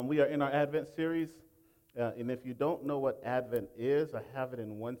We are in our Advent series, and if you don't know what Advent is, I have it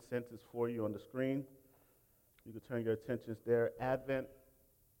in one sentence for you on the screen. You can turn your attentions there. Advent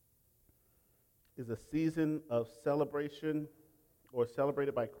is a season of celebration or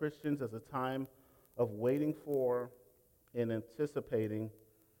celebrated by Christians as a time of waiting for and anticipating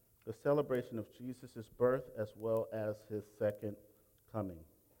the celebration of Jesus' birth as well as his second coming.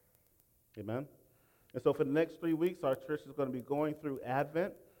 Amen? And so for the next 3 weeks, our church is going to be going through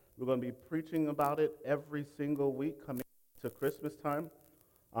Advent. We're going to be preaching about it every single week coming to Christmas time.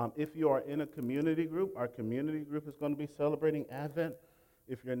 If you are in a community group, our community group is going to be celebrating Advent.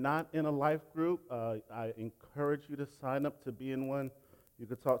 If you're not in a life group, I encourage you to sign up to be in one. You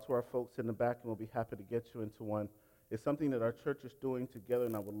can talk to our folks in the back, and we'll be happy to get you into one. It's something that our church is doing together,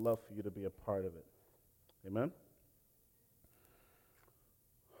 and I would love for you to be a part of it. Amen?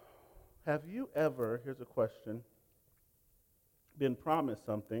 Have you ever, here's a question, been promised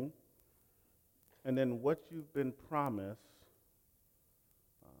something, and then what you've been promised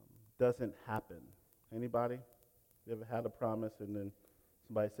doesn't happen? Anybody? You ever had a promise and then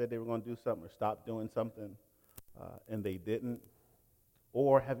somebody said they were going to do something or stopped doing something and they didn't?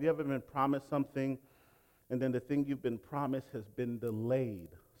 Or have you ever been promised something and then the thing you've been promised has been delayed?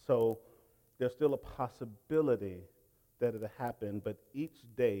 So there's still a possibility that it'll happen, but each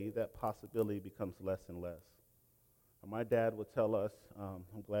day that possibility becomes less and less. My dad would tell us,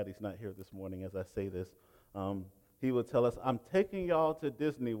 I'm glad he's not here this morning as I say this, he would tell us, I'm taking y'all to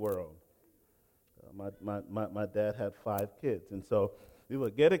Disney World. My dad had 5 kids, and so we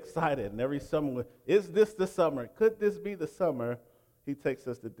would get excited, and every summer, is this the summer? Could this be the summer? He takes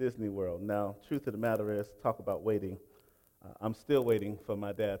us to Disney World. Now, truth of the matter is, talk about waiting. I'm still waiting for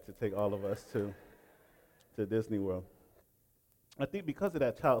my dad to take all of us to Disney World. I think because of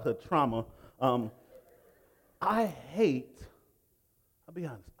that childhood trauma, I'll be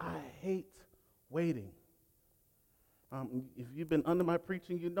honest, I hate waiting. If you've been under my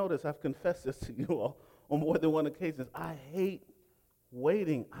preaching, you notice I've confessed this to you all on more than one occasion. I hate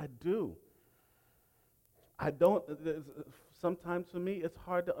waiting. I do. Sometimes for me, it's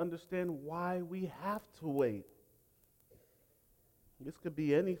hard to understand why we have to wait. This could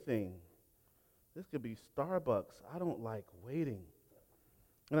be anything. This could be Starbucks. I don't like waiting.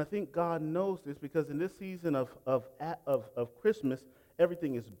 And I think God knows this because in this season of Christmas,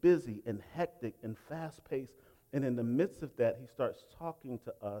 everything is busy and hectic and fast-paced. And in the midst of that, he starts talking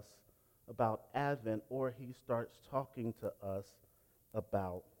to us about Advent, or he starts talking to us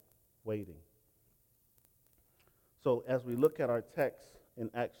about waiting. So as we look at our text in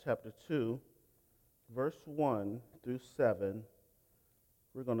Acts chapter 2, verse 1 through 7,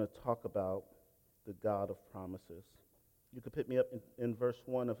 we're going to talk about the God of promises. You can pick me up in verse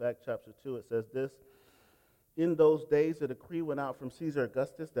 1 of Acts chapter 2. It says this: In those days, a decree went out from Caesar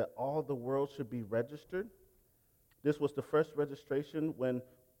Augustus that all the world should be registered. This was the first registration when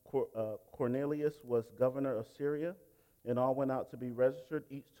Cornelius was governor of Syria, and all went out to be registered,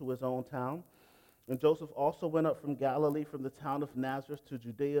 each to his own town. And Joseph also went up from Galilee, from the town of Nazareth to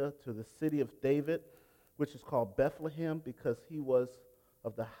Judea, to the city of David, which is called Bethlehem, because he was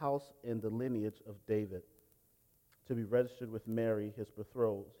of the house and the lineage of David, to be registered with Mary, his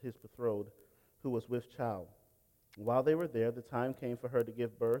betrothed, who was with child. While they were there, the time came for her to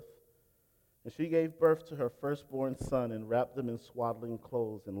give birth. And she gave birth to her firstborn son and wrapped him in swaddling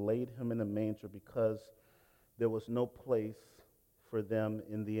clothes and laid him in a manger because there was no place for them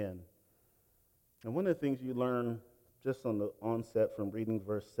in the inn. And one of the things you learn just on the onset from reading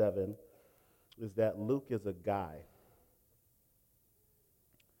verse 7 is that Luke is a guy.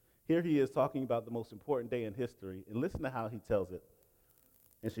 Here he is talking about the most important day in history, and listen to how he tells it.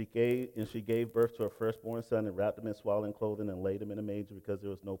 And she gave birth to her firstborn son and wrapped him in swaddling clothing and laid him in a manger because there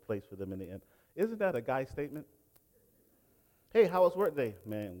was no place for them in the inn. Isn't that a guy statement? Hey, how was work day?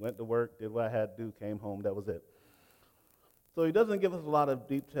 Man, went to work, did what I had to do, came home, that was it. So he doesn't give us a lot of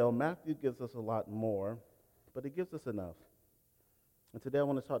detail. Matthew gives us a lot more, but he gives us enough. And today I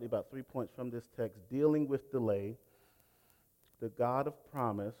want to talk to you about 3 points from this text: dealing with delay, the God of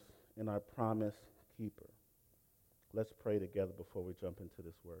promise, and our promise keeper. Let's pray together before we jump into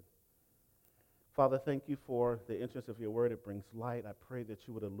this word. Father, thank you for the entrance of your word. It brings light. I pray that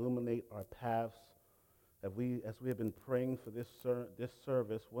you would illuminate our paths. As we have been praying for this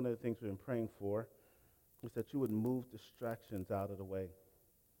service, one of the things we've been praying for is that you would move distractions out of the way,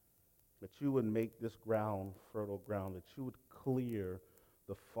 that you would make this ground fertile ground, that you would clear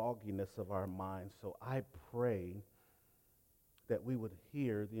the fogginess of our minds. So I pray that we would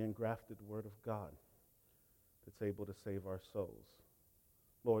hear the engrafted word of God that's able to save our souls.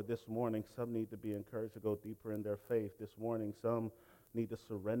 Lord, this morning, some need to be encouraged to go deeper in their faith. This morning, some need to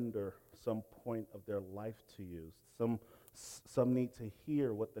surrender some point of their life to you. Some need to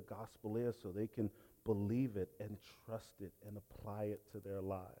hear what the gospel is so they can believe it and trust it and apply it to their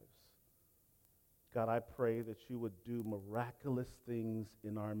lives. God, I pray that you would do miraculous things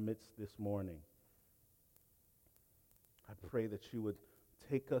in our midst this morning. I pray that you would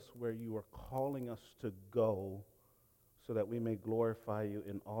take us where you are calling us to go so that we may glorify you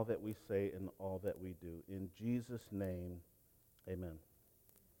in all that we say and all that we do. In Jesus' name, amen.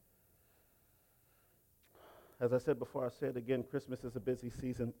 As I said before, I'll say it again, Christmas is a busy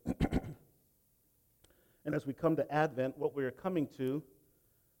season. And as we come to Advent, what we are coming to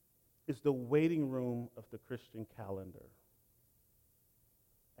is the waiting room of the Christian calendar.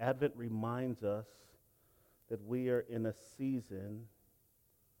 Advent reminds us that we are in a season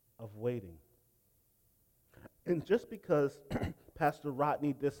of waiting. And just because Pastor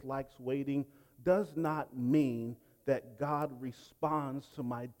Rodney dislikes waiting does not mean that God responds to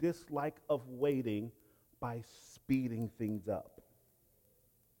my dislike of waiting by speeding things up,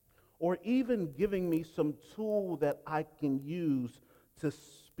 or even giving me some tool that I can use to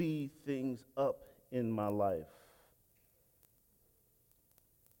speed things up in my life.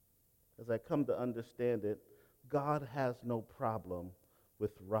 As I come to understand it, God has no problem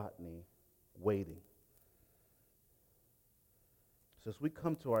with Rodney waiting. So as we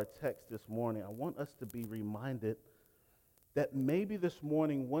come to our text this morning, I want us to be reminded that maybe this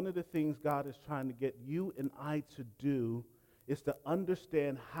morning one of the things God is trying to get you and I to do is to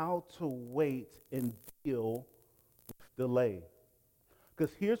understand how to wait and deal with delay.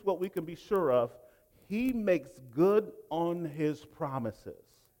 Because here's what we can be sure of. He makes good on his promises.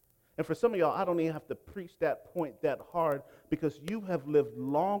 And for some of y'all, I don't even have to preach that point that hard because you have lived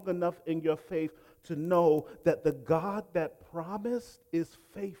long enough in your faith to know that the God that promised is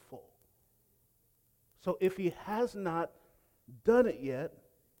faithful. So if he has not done it yet,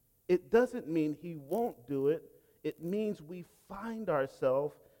 it doesn't mean he won't do it. It means we find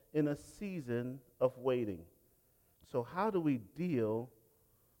ourselves in a season of waiting. So how do we deal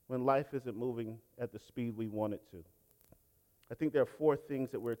when life isn't moving at the speed we want it to? I think there are 4 things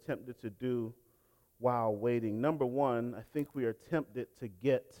that we're tempted to do while waiting. Number 1, I think we are tempted to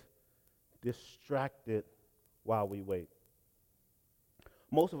get distracted while we wait.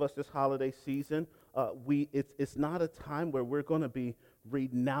 Most of us this holiday season, it's not a time where we're going to be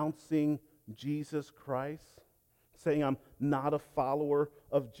renouncing Jesus Christ, saying I'm not a follower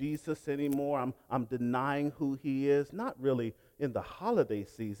of Jesus anymore. I'm denying who he is. Not really in the holiday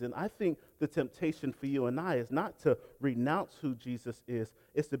season. I think the temptation for you and I is not to renounce who Jesus is.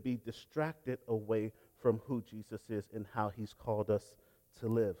 It's to be distracted away from who Jesus is and how he's called us to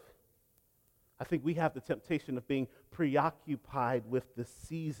live. I think we have the temptation of being preoccupied with the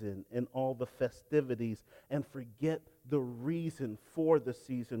season and all the festivities and forget the reason for the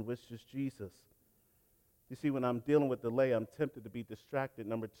season, which is Jesus. You see, when I'm dealing with delay, I'm tempted to be distracted.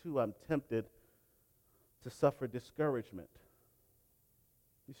 Number 2, I'm tempted to suffer discouragement.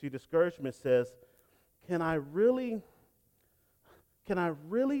 You see, discouragement says, can I really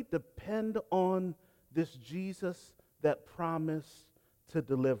depend on this Jesus that promised to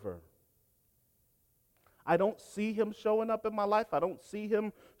deliver? I don't see him showing up in my life. I don't see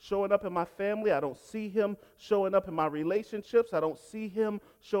him showing up in my family. I don't see him showing up in my relationships. I don't see him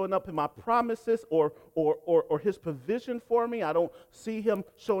showing up in my promises or his provision for me. I don't see him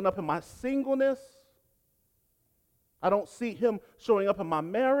showing up in my singleness. I don't see him showing up in my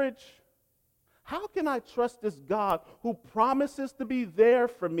marriage. How can I trust this God who promises to be there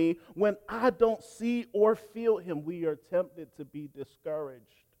for me when I don't see or feel him? We are tempted to be discouraged.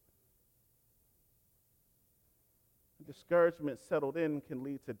 Discouragement settled in can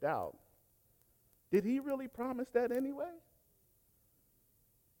lead to doubt. Did he really promise that anyway?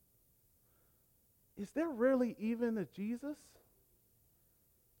 Is there really even a Jesus?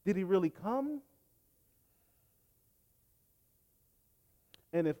 Did he really come?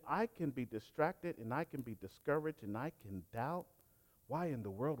 And if I can be distracted and I can be discouraged and I can doubt, why in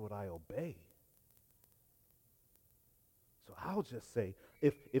the world would I obey? So I'll just say,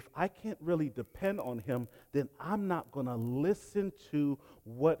 if I can't really depend on him, then I'm not going to listen to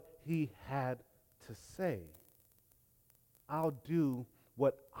what he had to say. I'll do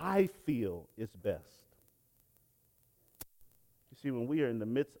what I feel is best. You see, when we are in the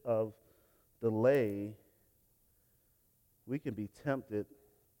midst of delay, we can be tempted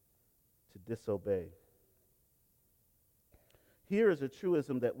to disobey. here is a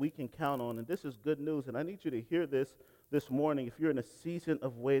truism that we can count on, and this is good news, and I need you to hear this morning. If you're in a season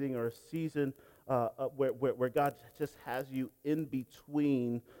of waiting or a season where God just has you in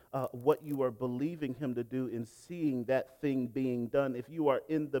between what you are believing him to do and seeing that thing being done, if you are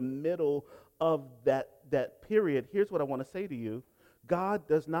in the middle of that period, here's what I want to say to you. God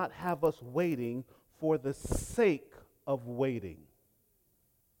does not have us waiting for the sake of waiting.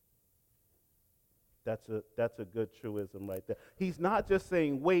 That's a good truism right there. He's not just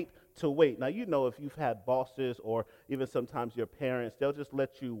saying wait to wait. Now, you know, if you've had bosses or even sometimes your parents, they'll just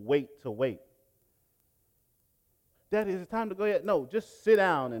let you wait to wait. Daddy, is it time to go yet? No, just sit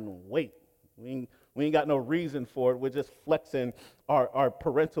down and wait. We ain't got no reason for it. We're just flexing our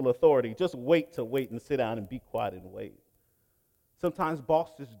parental authority. Just wait to wait and sit down and be quiet and wait. Sometimes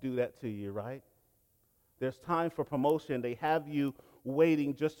bosses do that to you, right? There's time for promotion. They have you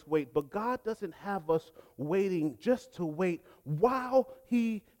waiting, just wait. But God doesn't have us waiting just to wait. While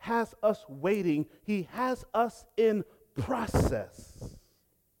he has us waiting, he has us in process.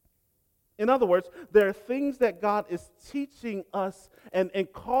 In other words, there are things that God is teaching us and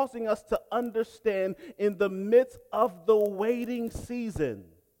causing us to understand in the midst of the waiting season.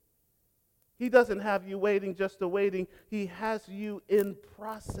 He doesn't have you waiting just to waiting. He has you in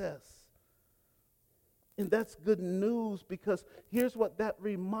process. And that's good news, because here's what that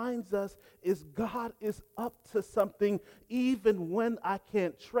reminds us is God is up to something even when I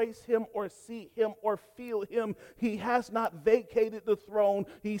can't trace him or see him or feel him. He has not vacated the throne.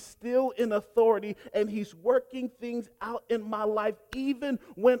 He's still in authority, and he's working things out in my life even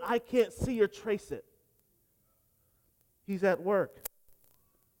when I can't see or trace it. He's at work.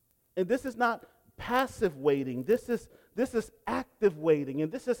 And this is not passive waiting. This is active waiting,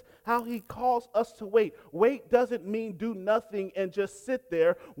 and this is how he calls us to wait. Wait doesn't mean do nothing and just sit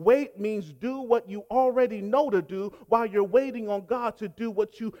there. Wait means do what you already know to do while you're waiting on God to do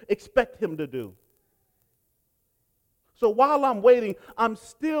what you expect him to do. So while I'm waiting, I'm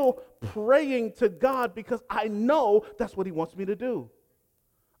still praying to God because I know that's what he wants me to do.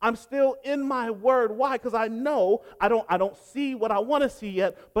 I'm still in my word. Why? Because I know I don't see what I want to see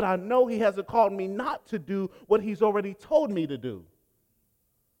yet, but I know he hasn't called me not to do what he's already told me to do.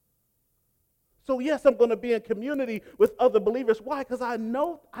 So yes, I'm going to be in community with other believers. Why? Because I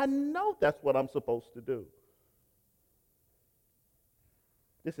know that's what I'm supposed to do.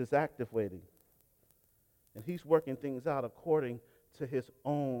 This is active waiting. And he's working things out according to his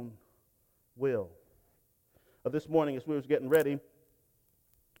own will. This morning, as we was getting ready,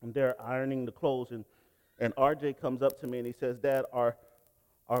 and they're ironing the clothes, and RJ comes up to me and he says, Dad, are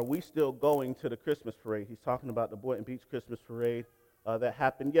we still going to the Christmas parade? He's talking about the Boynton Beach Christmas parade that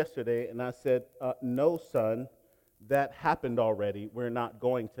happened yesterday. And I said, no, son, that happened already. We're not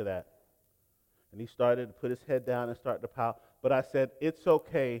going to that. And he started to put his head down and start to pout. But I said, it's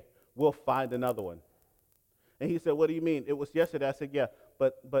okay. We'll find another one. And he said, what do you mean? It was yesterday. I said, yeah,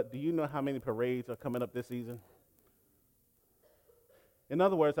 but do you know how many parades are coming up this season? In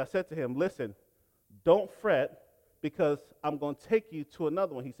other words, I said to him, listen, don't fret, because I'm going to take you to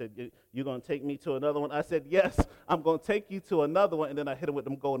another one. He said, you're going to take me to another one? I said, yes, I'm going to take you to another one. And then I hit him with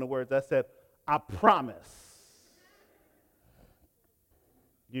them golden words. I said, I promise.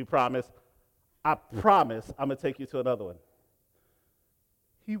 You promise? I promise I'm going to take you to another one.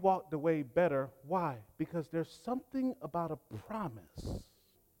 He walked away better. Why? Because there's something about a promise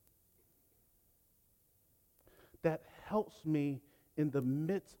that helps me in the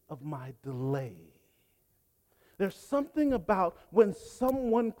midst of my delay. There's something about when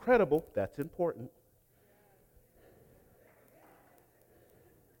someone credible, that's important.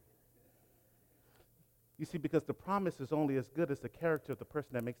 You see, because the promise is only as good as the character of the person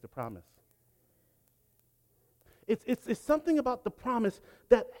that makes the promise. It's something about the promise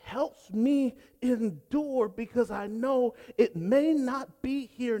that helps me endure, because I know it may not be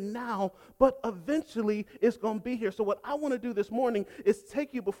here now, but eventually it's going to be here. So what I want to do this morning is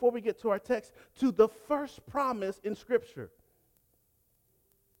take you, before we get to our text, to the first promise in Scripture.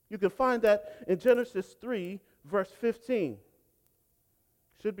 You can find that in Genesis 3, verse 15.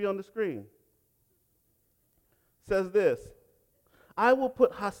 Should be on the screen. It says this: I will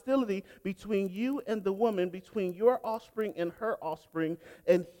put hostility between you and the woman, between your offspring and her offspring,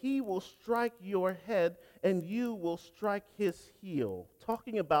 and he will strike your head, and you will strike his heel.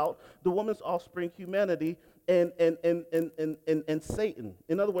 Talking about the woman's offspring, humanity, and Satan.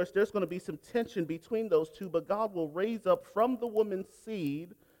 In other words, there's going to be some tension between those two, but God will raise up from the woman's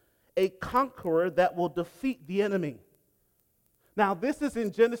seed a conqueror that will defeat the enemy. Now, this is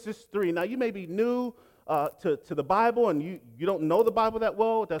in Genesis 3. Now, you may be new to the Bible and you don't know the Bible that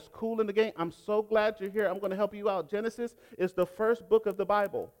well, that's cool in the game. I'm so glad you're here. I'm going to help you out. Genesis is the first book of the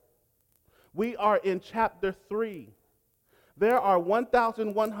Bible. We are in chapter 3. There are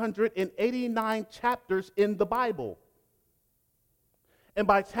 1,189 chapters in the Bible. And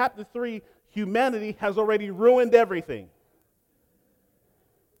by chapter 3, humanity has already ruined everything.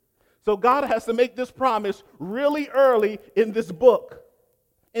 So God has to make this promise really early in this book.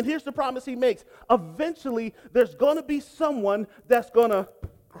 And here's the promise he makes. Eventually, there's going to be someone that's going to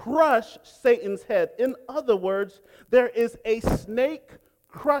crush Satan's head. In other words, there is a snake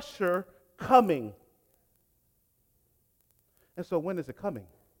crusher coming. And so when is it coming?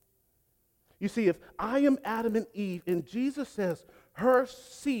 You see, if I am Adam and Eve, and Jesus says her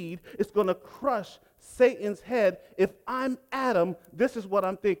seed is going to crush Satan's head, if I'm Adam, this is what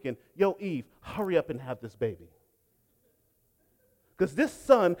I'm thinking. Yo, Eve, hurry up and have this baby. Because this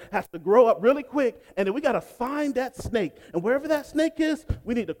son has to grow up really quick, and then we got to find that snake. And wherever that snake is,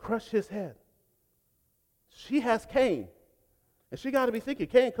 we need to crush his head. She has Cain. And she got to be thinking,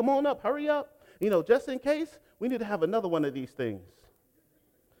 Cain, come on up, hurry up. You know, just in case, we need to have another one of these things.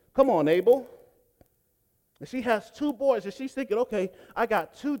 Come on, Abel. And she has 2 boys, and she's thinking, okay, I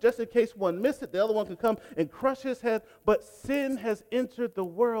got 2 just in case one missed it. The other one can come and crush his head. But sin has entered the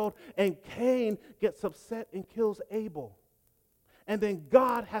world, and Cain gets upset and kills Abel. And then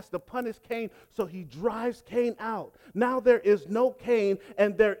God has to punish Cain, so he drives Cain out. Now there is no Cain,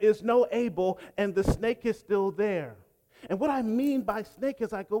 and there is no Abel, and the snake is still there. And what I mean by snake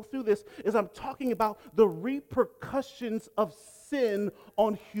as I go through this is I'm talking about the repercussions of sin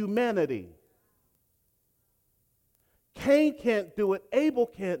on humanity. Cain can't do it. Abel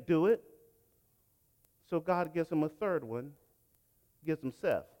can't do it. So God gives him a third one. He gives him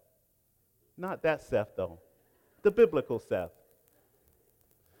Seth. Not that Seth, though. The biblical Seth.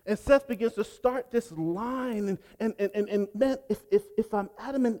 And Seth begins to start this line. And man, if I'm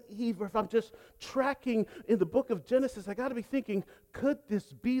Adam and Eve, or if I'm just tracking in the book of Genesis, I got to be thinking, could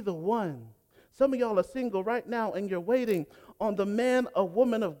this be the one? Some of y'all are single right now, and you're waiting on the man or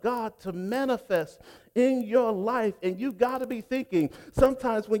woman of God to manifest in your life. And you got to be thinking,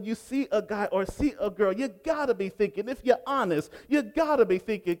 sometimes when you see a guy or see a girl, you got to be thinking, if you're honest, you got to be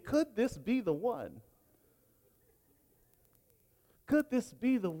thinking, could this be the one? Could this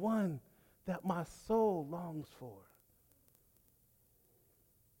be the one that my soul longs for?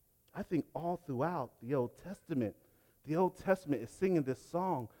 I think all throughout the Old Testament is singing this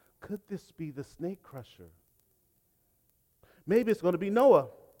song, could this be the snake crusher? Maybe it's going to be Noah.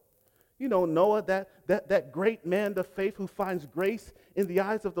 You know, Noah, that great man of faith who finds grace in the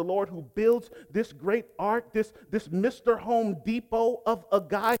eyes of the Lord, who builds this great ark, this Mr. Home Depot of a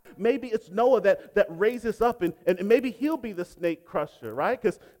guy. Maybe it's Noah that raises up, and maybe he'll be the snake crusher, right?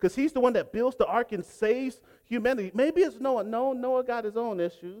 Because he's the one that builds the ark and saves humanity. Maybe it's Noah. No, Noah got his own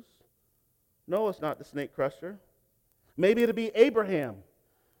issues. Noah's not the snake crusher. Maybe it'll be Abraham,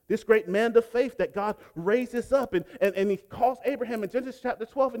 this great man of faith that God raises up, and he calls Abraham in Genesis chapter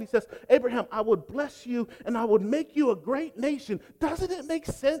 12, and he says, Abraham, I would bless you, and I would make you a great nation. Doesn't it make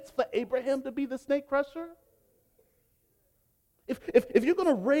sense for Abraham to be the snake crusher? If you're going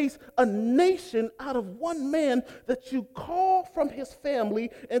to raise a nation out of one man that you call from his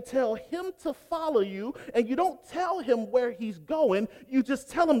family and tell him to follow you, and you don't tell him where he's going, you just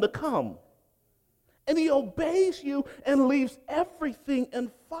tell him to come. And he obeys you and leaves everything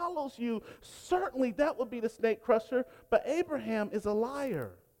and follows you. Certainly that would be the snake crusher, but Abraham is a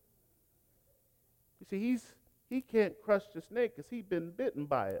liar. You see, he can't crush the snake because he's been bitten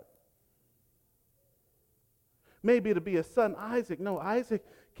by it. Maybe it'll be his son Isaac. No, Isaac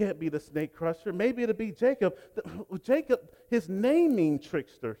can't be the snake crusher. Maybe it'll be Jacob. Jacob, his naming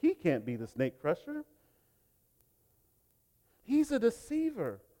trickster, he can't be the snake crusher. He's a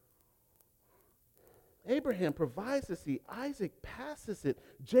deceiver. Abraham provides the seed. Isaac passes it.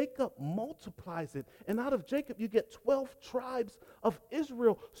 Jacob multiplies it. And out of Jacob, you get 12 tribes of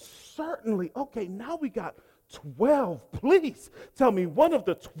Israel. Certainly. Okay, now we got 12. Please tell me one of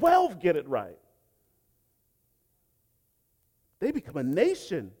the 12 get it right. They become a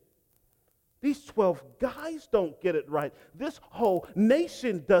nation. These 12 guys don't get it right. This whole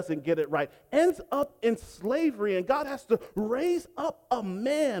nation doesn't get it right. Ends up in slavery, and God has to raise up a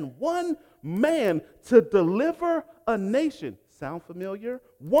man, one man, to deliver a nation. Sound familiar?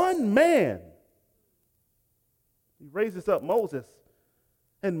 One man. He raises up Moses.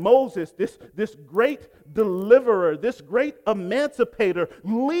 And Moses, this great deliverer, this spread emancipator,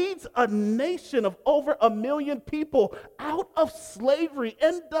 leads a nation of over 1 million people out of slavery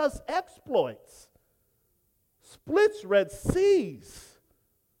and does exploits. Splits Red Seas.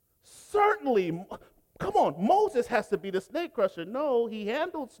 Certainly Come on, Moses has to be the snake crusher. No, he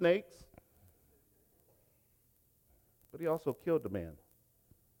handled snakes, but he also killed the man.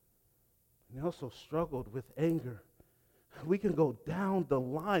 He also struggled with anger. We can go down the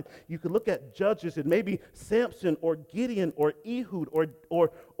line. You can look at judges and maybe Samson or Gideon or Ehud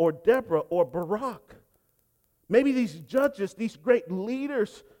or Deborah or Barak. Maybe these judges, these great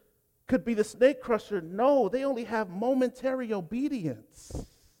leaders, could be the snake crusher. No, they only have momentary obedience.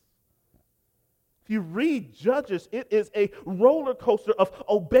 If you read Judges, it is a roller coaster of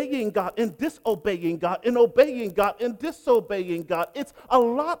obeying God and disobeying God and obeying God and disobeying God. It's a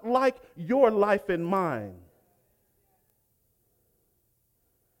lot like your life and mine.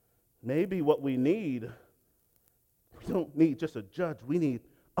 Maybe what we don't need just a judge. We need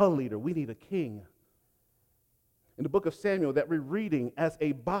a leader. We need a king. In the book of Samuel that we're reading as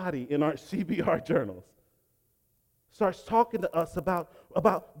a body in our CBR journals, starts talking to us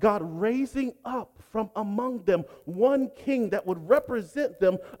about God raising up from among them one king that would represent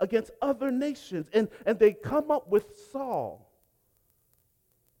them against other nations. And they come up with Saul,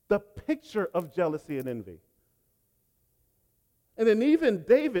 the picture of jealousy and envy. And then even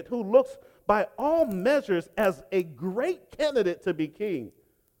David, who looks by all measures as a great candidate to be king.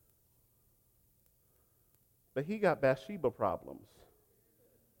 But he got Bathsheba problems.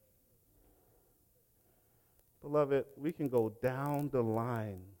 Beloved, we can go down the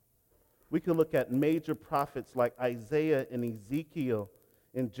line. We can look at major prophets like Isaiah and Ezekiel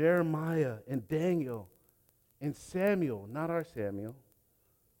and Jeremiah and Daniel and Samuel, not our Samuel,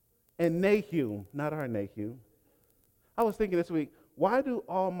 and Nahum, not our Nahum. I was thinking this week, why do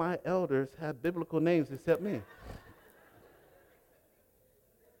all my elders have biblical names except me?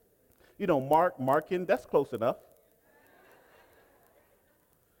 You know, Markin, that's close enough.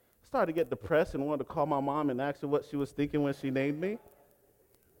 Started to get depressed and wanted to call my mom and ask her what she was thinking when she named me.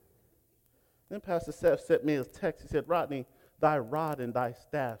 Then Pastor Seth sent me a text. He said, Rodney, thy rod and thy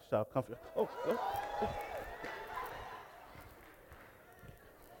staff shall comfort. Oh.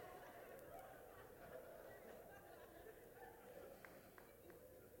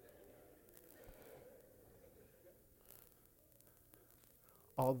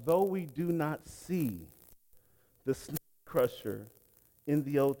 Although we do not see the snake crusher in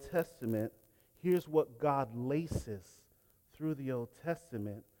the Old Testament, here's what God laces through the Old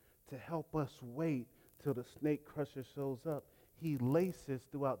Testament to help us wait till the snake crusher shows up. He laces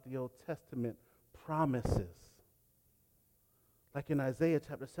throughout the Old Testament promises. Like in Isaiah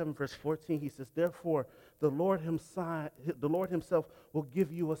chapter 7, verse 14, he says, therefore, the Lord himself will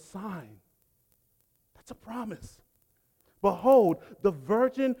give you a sign. That's a promise. Behold, the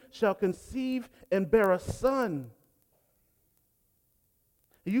virgin shall conceive and bear a son.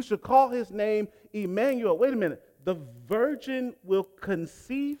 You should call his name Emmanuel. Wait a minute. The virgin will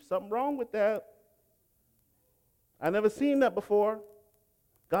conceive? Something wrong with that. I never seen that before.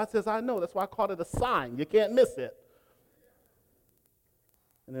 God says, I know. That's why I called it a sign. You can't miss it.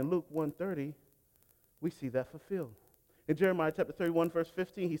 And in Luke 1:30, we see that fulfilled. In Jeremiah chapter 31, verse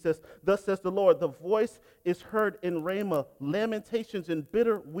 15, he says, thus says the Lord, the voice is heard in Ramah, lamentations and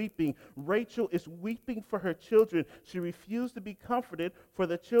bitter weeping. Rachel is weeping for her children. She refused to be comforted for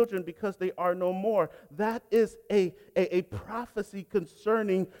the children because they are no more. That is a prophecy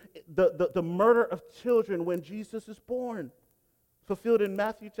concerning the murder of children when Jesus is born, fulfilled in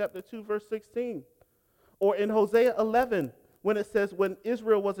Matthew chapter 2, verse 16. Or in Hosea 11, when it says, when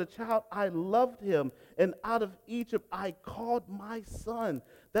Israel was a child, I loved him, and out of Egypt I called my son.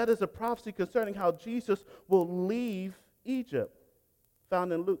 That is a prophecy concerning how Jesus will leave Egypt,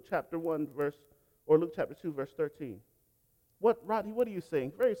 found in Luke chapter 1, Luke chapter 2, verse 13. Rodney, what are you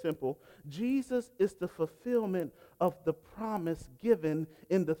saying? Very simple. Jesus is the fulfillment of the promise given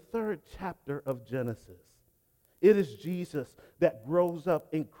in the 3rd chapter of Genesis. It is Jesus that grows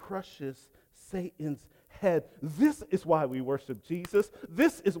up and crushes Satan's head. This is why we worship Jesus.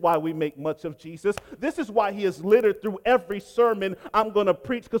 This is why we make much of Jesus. This is why he is littered through every sermon I'm going to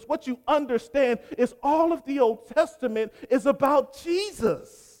preach, because what you understand is all of the Old Testament is about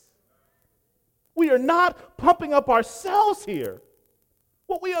Jesus. We are not pumping up ourselves here.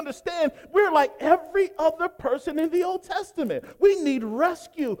 What we understand, we're like every other person in the Old Testament. We need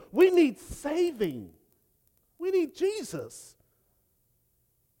rescue. We need saving. We need Jesus.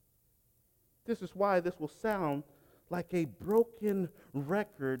 This is why this will sound like a broken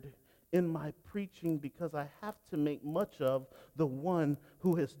record in my preaching, because I have to make much of the one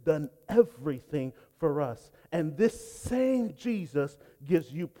who has done everything for us. And this same Jesus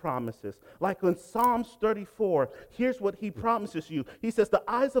gives you promises. Like in Psalms 34, here's what he promises you. He says, the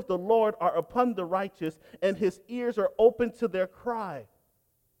eyes of the Lord are upon the righteous, and his ears are open to their cry.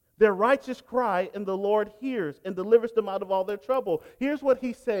 Their righteous cry, and the Lord hears and delivers them out of all their trouble. Here's what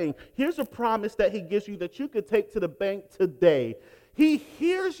he's saying. Here's a promise that he gives you that you could take to the bank today. He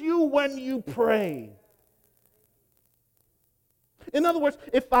hears you when you pray. In other words,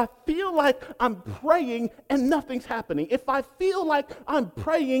 if I feel like I'm praying and nothing's happening, if I feel like I'm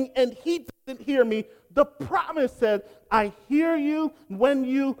praying and he doesn't hear me, the promise says, I hear you when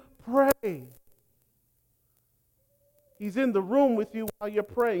you pray. He's in the room with you while you're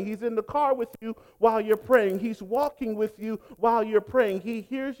praying. He's in the car with you while you're praying. He's walking with you while you're praying. He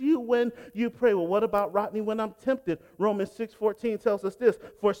hears you when you pray. Well, what about Rodney when I'm tempted? Romans 6:14 tells us this,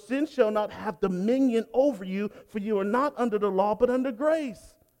 for sin shall not have dominion over you, for you are not under the law, but under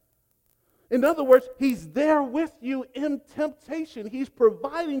grace. In other words, he's there with you in temptation. He's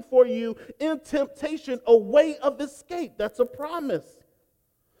providing for you in temptation a way of escape. That's a promise.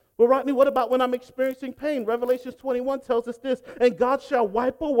 Well, Rodney, what about when I'm experiencing pain? Revelation 21 tells us this, and God shall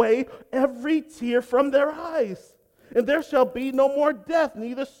wipe away every tear from their eyes, and there shall be no more death,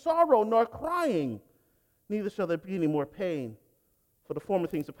 neither sorrow nor crying, neither shall there be any more pain, for the former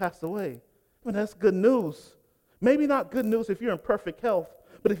things have passed away. Well, that's good news. Maybe not good news if you're in perfect health,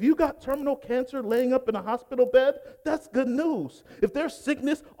 but if you got terminal cancer laying up in a hospital bed, that's good news. If there's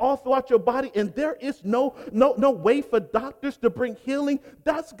sickness all throughout your body and there is no way for doctors to bring healing,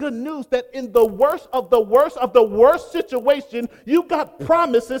 that's good news that in the worst of the worst of the worst situation, you got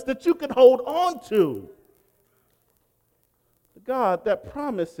promises that you can hold on to. The God that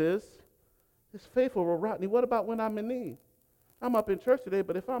promises is faithful. Well, Rodney, what about when I'm in need? I'm up in church today,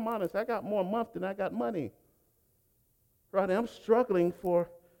 but if I'm honest, I got more month than I got money. Rodney, I'm struggling for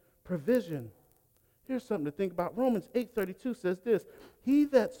provision. Here's something to think about. Romans 8:32 says this, he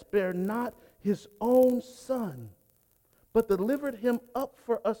that spared not his own son, but delivered him up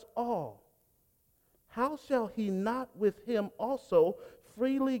for us all, how shall he not with him also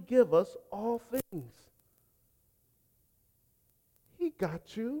freely give us all things? He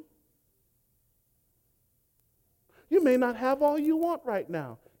got you. You may not have all you want right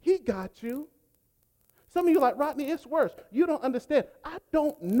now. He got you. Some of you are like, Rodney, it's worse. You don't understand. I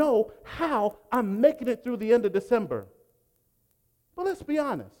don't know how I'm making it through the end of December. But let's be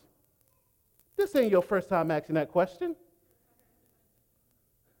honest. This ain't your first time asking that question.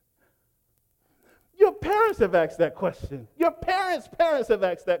 Your parents have asked that question. Your parents' parents have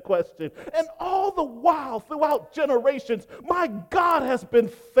asked that question. And all the while, throughout generations, my God has been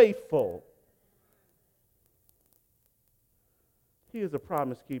faithful. He is a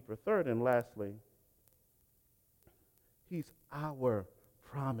promise keeper. Third and lastly, he's our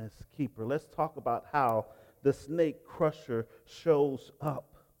promise keeper. Let's talk about how the snake crusher shows up.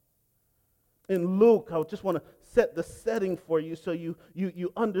 In Luke, I just want to set the setting for you so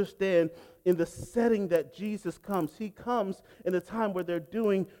you understand in the setting that Jesus comes. He comes in a time where they're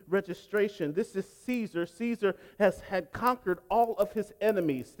doing registration. This is Caesar. Caesar has had conquered all of his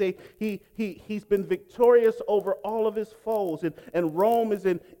enemies. He's been victorious over all of his foes, and Rome is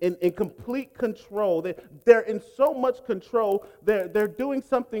in complete control. They're in so much control, they're doing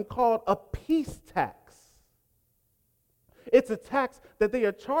something called a peace tax. It's a tax that they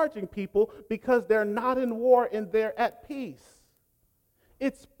are charging people because they're not in war and they're at peace.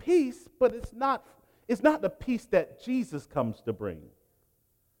 It's peace, but it's not the peace that Jesus comes to bring.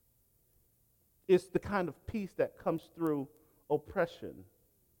 It's the kind of peace that comes through oppression.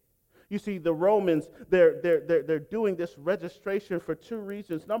 You see, the Romans, they're doing this registration for two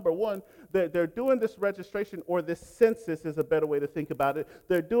reasons. Number one, they're doing this registration, or this census is a better way to think about it.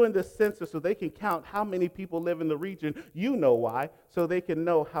 They're doing this census so they can count how many people live in the region. You know why, so they can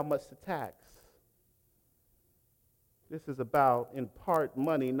know how much to tax. This is about, in part,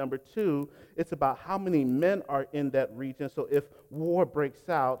 money. Number two, it's about how many men are in that region, so if war breaks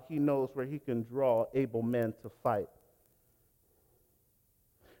out, he knows where he can draw able men to fight.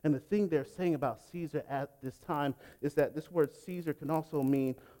 And the thing they're saying about Caesar at this time is that this word Caesar can also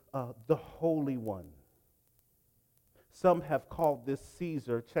mean the Holy One. Some have called this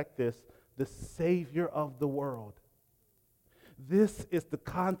Caesar, check this, the Savior of the world. This is the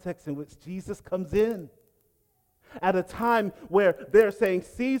context in which Jesus comes in. At a time where they're saying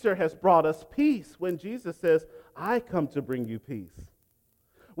Caesar has brought us peace, when Jesus says, I come to bring you peace.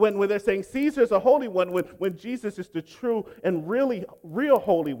 When they're saying Caesar's a holy one, when Jesus is the true and real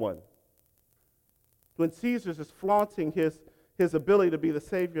holy one. When Caesar is flaunting his ability to be the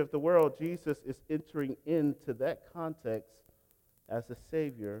Savior of the world, Jesus is entering into that context as the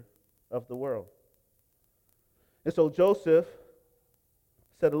Savior of the world. And so Joseph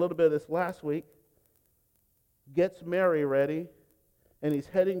said a little bit of this last week, gets Mary ready, and he's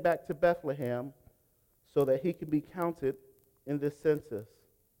heading back to Bethlehem so that he can be counted in this census.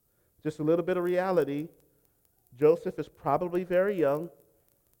 Just a little bit of reality. Joseph is probably very young.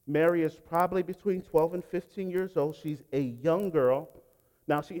 Mary is probably between 12 and 15 years old. She's a young girl.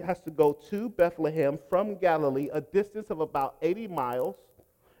 Now she has to go to Bethlehem from Galilee, a distance of about 80 miles.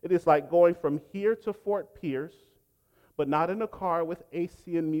 It is like going from here to Fort Pierce, but not in a car with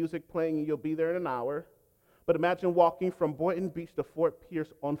AC and music playing and you'll be there in an hour. But imagine walking from Boynton Beach to Fort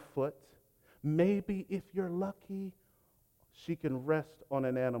Pierce on foot. Maybe if you're lucky, she can rest on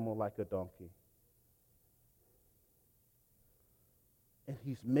an animal like a donkey. And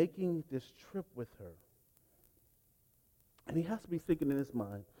he's making this trip with her. And he has to be thinking in his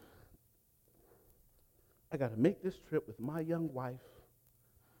mind, I got to make this trip with my young wife.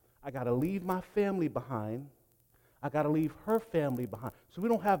 I got to leave my family behind. I got to leave her family behind. So we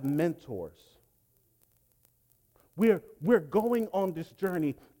don't have mentors. We're going on this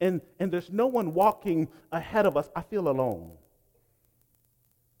journey, and there's no one walking ahead of us. I feel alone.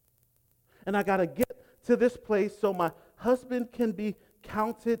 And I got to get to this place so my husband can be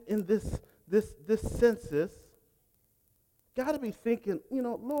counted in this census. Got to be thinking,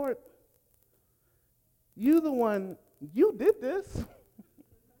 Lord, you the one, you did this.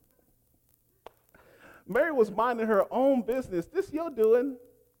 Mary was minding her own business. This you're doing.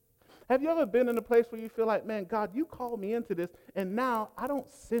 Have you ever been in a place where you feel like, man, God, you called me into this, and now I don't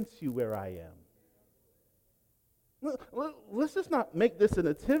sense you where I am? Let's just not make this a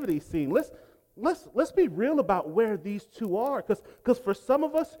nativity scene. Let's be real about where these two are, because for some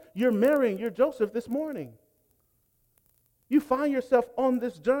of us, you're Mary and you're Joseph this morning. You find yourself on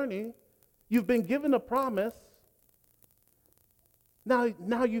this journey. You've been given a promise. Now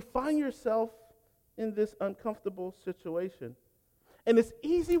you find yourself in this uncomfortable situation. And it's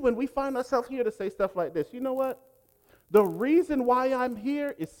easy when we find ourselves here to say stuff like this. You know what? The reason why I'm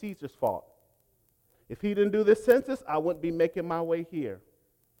here is Caesar's fault. If he didn't do this census, I wouldn't be making my way here.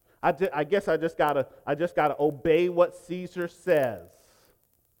 I guess I just gotta obey what Caesar says.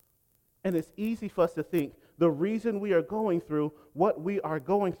 And it's easy for us to think the reason we are going through what we are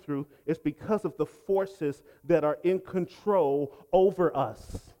going through is because of the forces that are in control over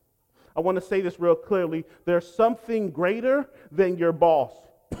us. I want to say this real clearly. There's something greater than your boss.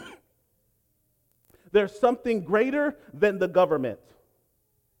 There's something greater than the government.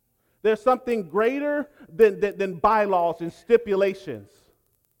 There's something greater than bylaws and stipulations.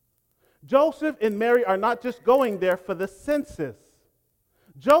 Joseph and Mary are not just going there for the census.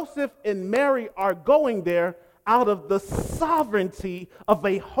 Joseph and Mary are going there out of the sovereignty of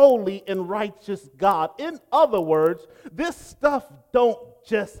a holy and righteous God. In other words, this stuff don't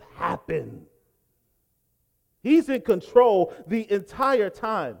just happen. He's in control the entire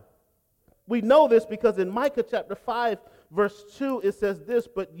time. We know this because in Micah chapter 5, verse 2, it says this,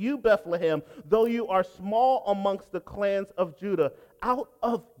 "But you, Bethlehem, though you are small amongst the clans of Judah, out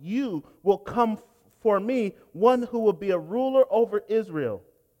of you will come for me one who will be a ruler over Israel,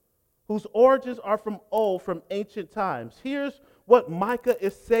 whose origins are from old, from ancient times." Here's what Micah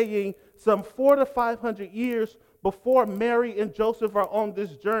is saying some 400 to 500 years before Mary and Joseph are on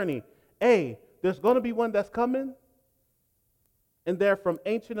this journey. There's going to be one that's coming, and they're from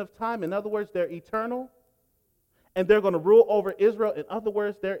ancient of time. In other words, they're eternal, and they're going to rule over Israel. In other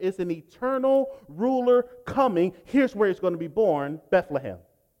words, there is an eternal ruler coming. Here's where he's going to be born, Bethlehem.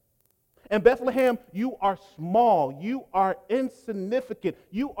 And Bethlehem, you are small. You are insignificant.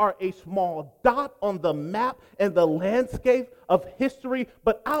 You are a small dot on the map and the landscape of history.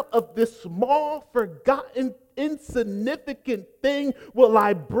 But out of this small, forgotten, insignificant thing will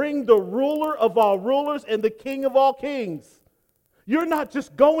I bring the ruler of all rulers and the king of all kings. You're not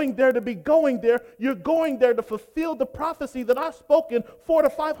just going there to be going there. You're going there to fulfill the prophecy that I've spoken 400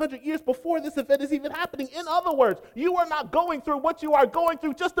 to 500 years before this event is even happening. In other words, you are not going through what you are going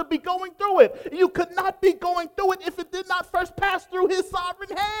through just to be going through it. You could not be going through it if it did not first pass through his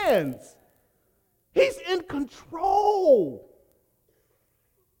sovereign hands. He's in control.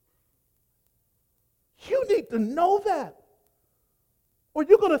 You need to know that. Or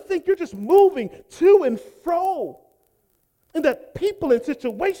you're going to think you're just moving to and fro. And that people and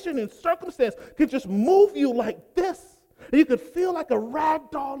situation and circumstance can just move you like this. And you could feel like a rag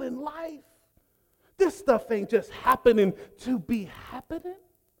doll in life. This stuff ain't just happening to be happening.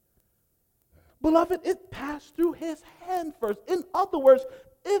 Beloved, it passed through his hand first. In other words,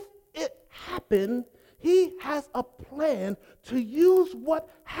 if it happened, he has a plan to use what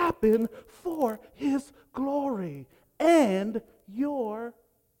happened for his glory and your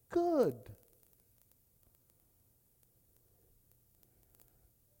good.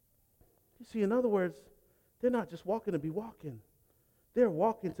 See, in other words, they're not just walking to be walking. They're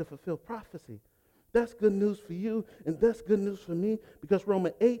walking to fulfill prophecy. That's good news for you, and that's good news for me, because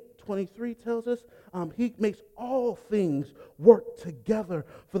Romans 8:23 tells us he makes all things work together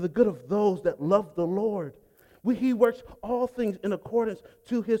for the good of those that love the Lord. He works all things in accordance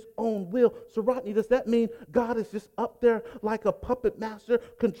to his own will. So Rodney, does that mean God is just up there like a puppet master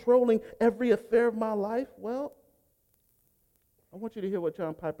controlling every affair of my life? Well, I want you to hear what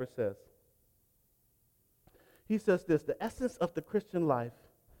John Piper says. He says this: the essence of the Christian life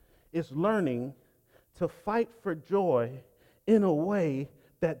is learning to fight for joy in a way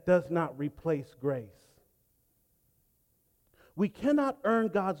that does not replace grace. We cannot earn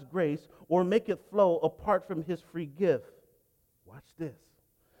God's grace or make it flow apart from his free gift. Watch this.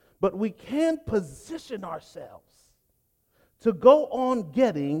 But we can position ourselves to go on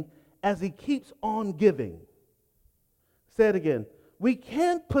getting as he keeps on giving. Say it again. We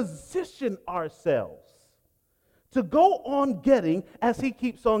can position ourselves to go on getting as he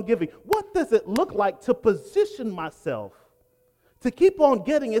keeps on giving. What does it look like to position myself to keep on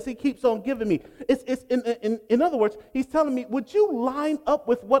getting as he keeps on giving me? In other words, he's telling me, would you line up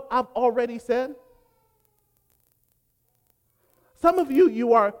with what I've already said? Some of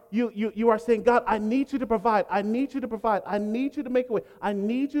you are saying, God, I need you to provide. I need you to provide. I need you to make a way. I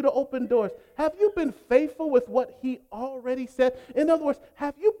need you to open doors. Have you been faithful with what he already said? In other words,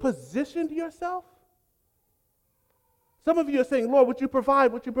 have you positioned yourself? Some of you are saying, Lord, would you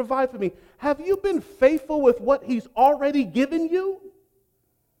provide? Would you provide for me? Have you been faithful with what he's already given you?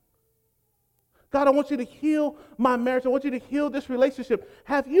 God, I want you to heal my marriage. I want you to heal this relationship.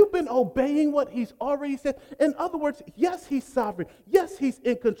 Have you been obeying what he's already said? In other words, yes, he's sovereign. Yes, he's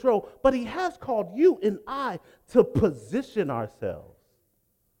in control. But he has called you and I to position ourselves.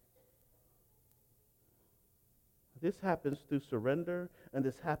 This happens through surrender, and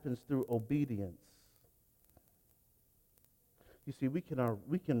this happens through obedience. You see, we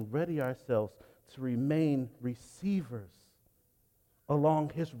can ready ourselves to remain receivers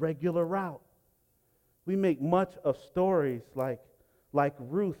along his regular route. We make much of stories like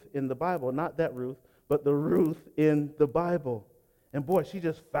Ruth in the Bible. Not that Ruth, but the Ruth in the Bible. And boy, she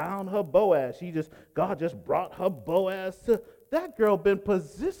just found her Boaz. God just brought her Boaz to. That girl been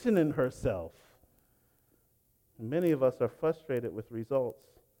positioning herself. And many of us are frustrated with results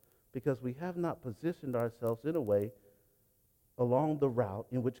because we have not positioned ourselves in a way along the route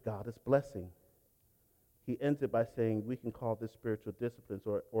in which God is blessing. He ends it by saying we can call this spiritual disciplines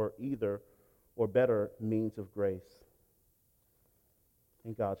or better means of grace.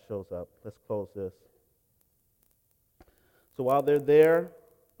 And God shows up. Let's close this. So while they're there,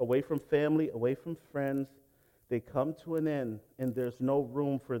 away from family, away from friends, they come to an end and there's no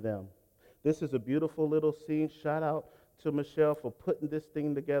room for them. This is a beautiful little scene. Shout out to Michelle for putting this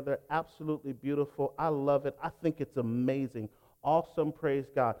thing together. Absolutely beautiful. I love it. I think it's amazing. Awesome, praise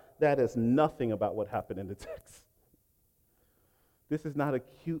God. That is nothing about what happened in the text. This is not a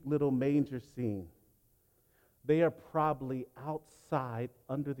cute little manger scene. They are probably outside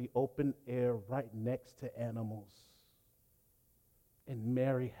under the open air right next to animals. And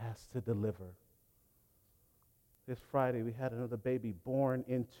Mary has to deliver. This Friday we had another baby born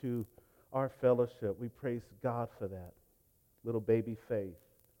into our fellowship. We praise God for that. Little baby Faith.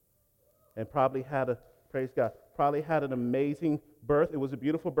 And probably had an amazing birth. It was a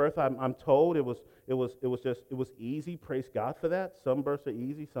beautiful birth. I'm told it was easy. Praise God for that. Some births are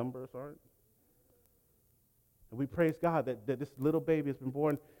easy, some births aren't. And we praise God that this little baby has been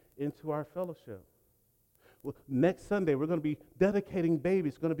born into our fellowship. Well, next Sunday we're going to be dedicating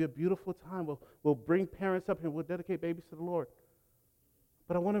babies. It's going to be a beautiful time. We'll bring parents up here and we'll dedicate babies to the Lord.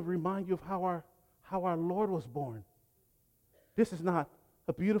 But I want to remind you of how our Lord was born. This is not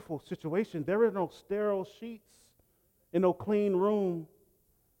a beautiful situation. There are no sterile sheets in no clean room.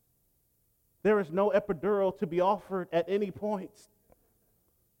 There is no epidural to be offered at any point.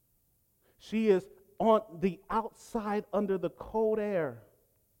 She is on the outside under the cold air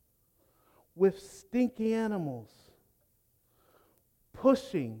with stinky animals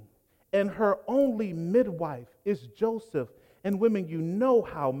pushing, and her only midwife is Joseph. And women, you know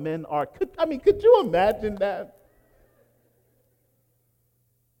how men are. Could you imagine that?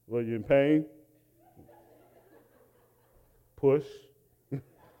 Were you in pain? Push.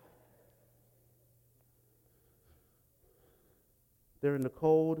 They're in the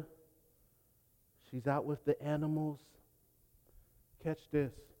cold. She's out with the animals. Catch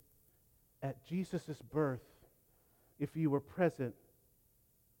this. At Jesus' birth, if you were present,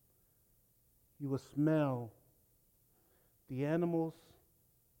 you will smell the animals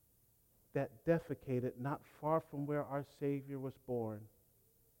that defecated not far from where our Savior was born,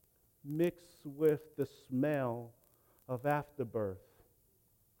 mixed with the smell of afterbirth.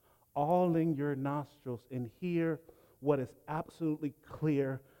 all in your nostrils and hear what is absolutely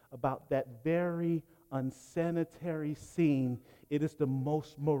clear about that very unsanitary scene. It is the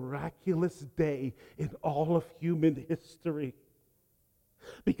most miraculous day in all of human history.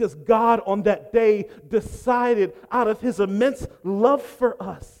 Because God on that day decided, out of his immense love for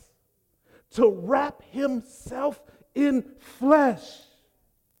us, to wrap himself in flesh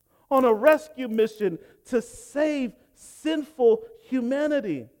on a rescue mission to save sinful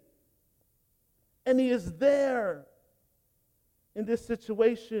humanity. And he is there in this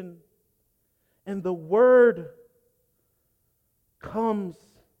situation. And the Word comes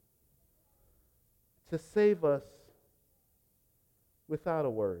to save us without a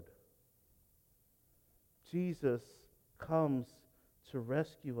word. Jesus comes to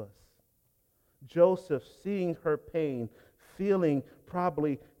rescue us. Joseph, seeing her pain, feeling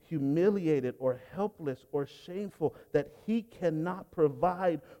probably humiliated or helpless or shameful that he cannot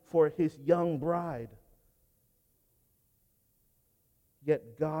provide for his young bride.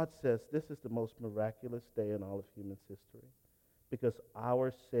 Yet God says this is the most miraculous day in all of human history because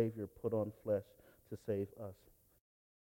our Savior put on flesh to save us.